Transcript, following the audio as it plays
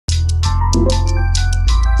Hi,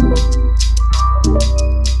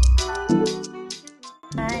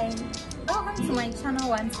 welcome to my channel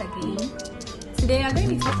once again. Today we are going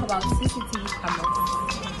to talk about CCTV cameras,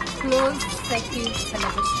 closed circuit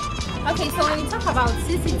television. Okay, so when we talk about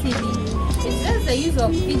CCTV, it's just the use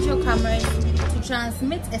of video cameras to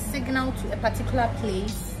transmit a signal to a particular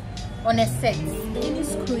place on a set, any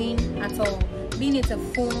screen at all, being it a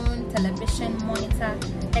phone, television, monitor,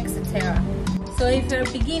 etc. So if you're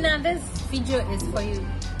a beginner, this video is for you.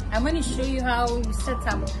 I'm going to show you how you set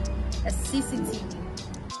up a CCTV.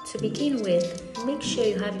 To begin with, make sure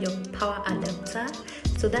you have your power adapter.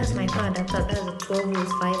 So that's my power adapter. That's a 12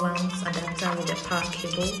 volts 5 amps adapter with a power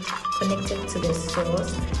cable connected to the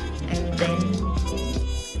source. And then,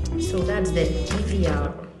 so that's the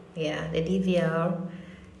DVR. Yeah, the DVR,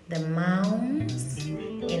 the mounts,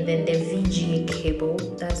 and then the VGA cable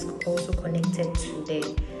that's also connected to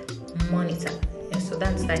the monitor. And so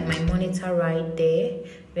that's like my monitor right there.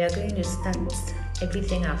 We are going to start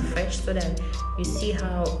everything afresh so that you see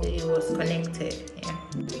how it was connected. Yeah.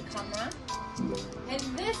 The camera, and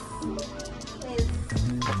this is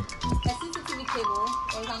a CCTV cable,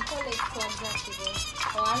 or you can call it coaxial cable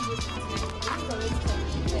or RJ39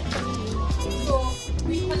 cable. So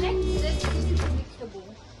we connect this CCTV cable.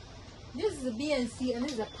 This is the BNC and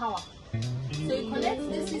this is the power. So you connect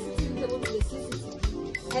this CCTV cable to the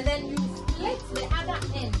CCTV, and then you split the other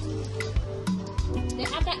end. The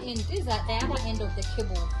other end, this is at the other end of the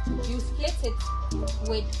cable. You split it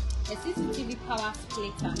with a CCTV power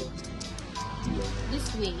splitter this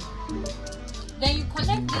way. Then you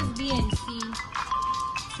connect this BNC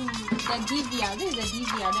to the DVR. This is the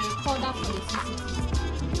DVR, the recorder for the CCTV.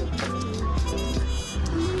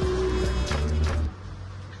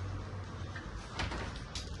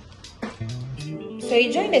 So you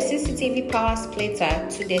join the CCTV power splitter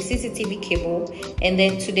to the CCTV cable and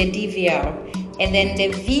then to the DVR, and then the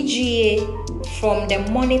VGA from the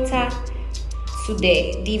monitor to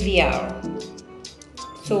the DVR.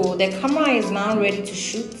 So the camera is now ready to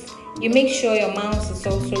shoot. You make sure your mouse is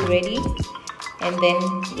also ready, and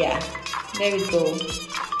then yeah, there we go.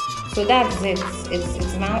 So that's it.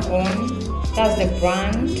 It's now on. That's the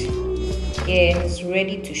brand. Yeah, it's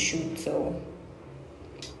ready to shoot. So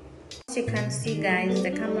as you can see, guys,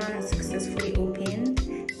 the camera has successfully opened.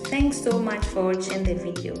 Thanks so much for watching the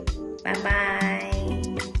video. Bye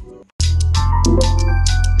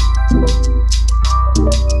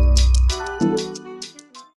bye.